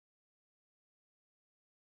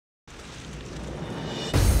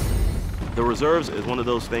The reserves is one of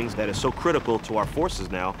those things that is so critical to our forces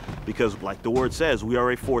now because, like the word says, we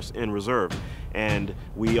are a force in reserve, and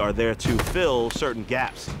we are there to fill certain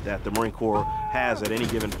gaps that the Marine Corps has at any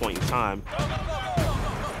given point in time.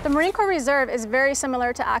 The Marine Corps Reserve is very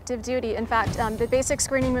similar to active duty. In fact, the basic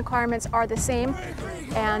screening requirements are the same,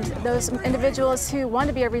 and those individuals who want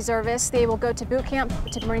to be a reservist, they will go to boot camp,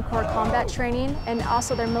 to Marine Corps combat training, and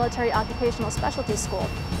also their military occupational specialty school.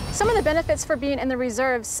 Some of the benefits for being in the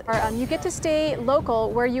reserves are you get to stay local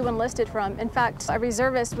where you enlisted from. In fact, a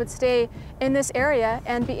reservist would stay in this area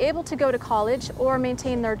and be able to go to college or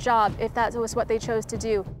maintain their job if that was what they chose to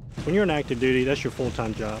do. When you're on active duty, that's your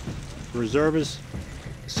full-time job. The reserve is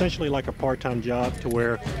essentially like a part-time job to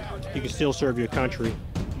where you can still serve your country,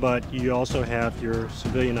 but you also have your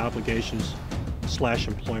civilian obligations /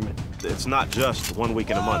 employment. It's not just 1 week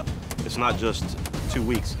in a month. It's not just 2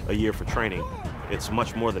 weeks a year for training. It's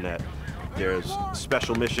much more than that. There's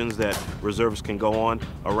special missions that reservists can go on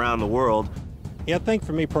around the world. Yeah, I think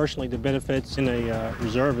for me personally, the benefits in a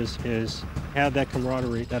reservist is have that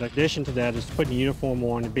camaraderie. That addition to that is putting a uniform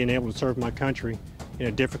on and being able to serve my country in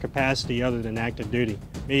a different capacity other than active duty.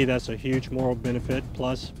 For me, that's a huge moral benefit,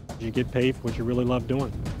 plus you get paid for what you really love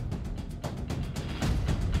doing.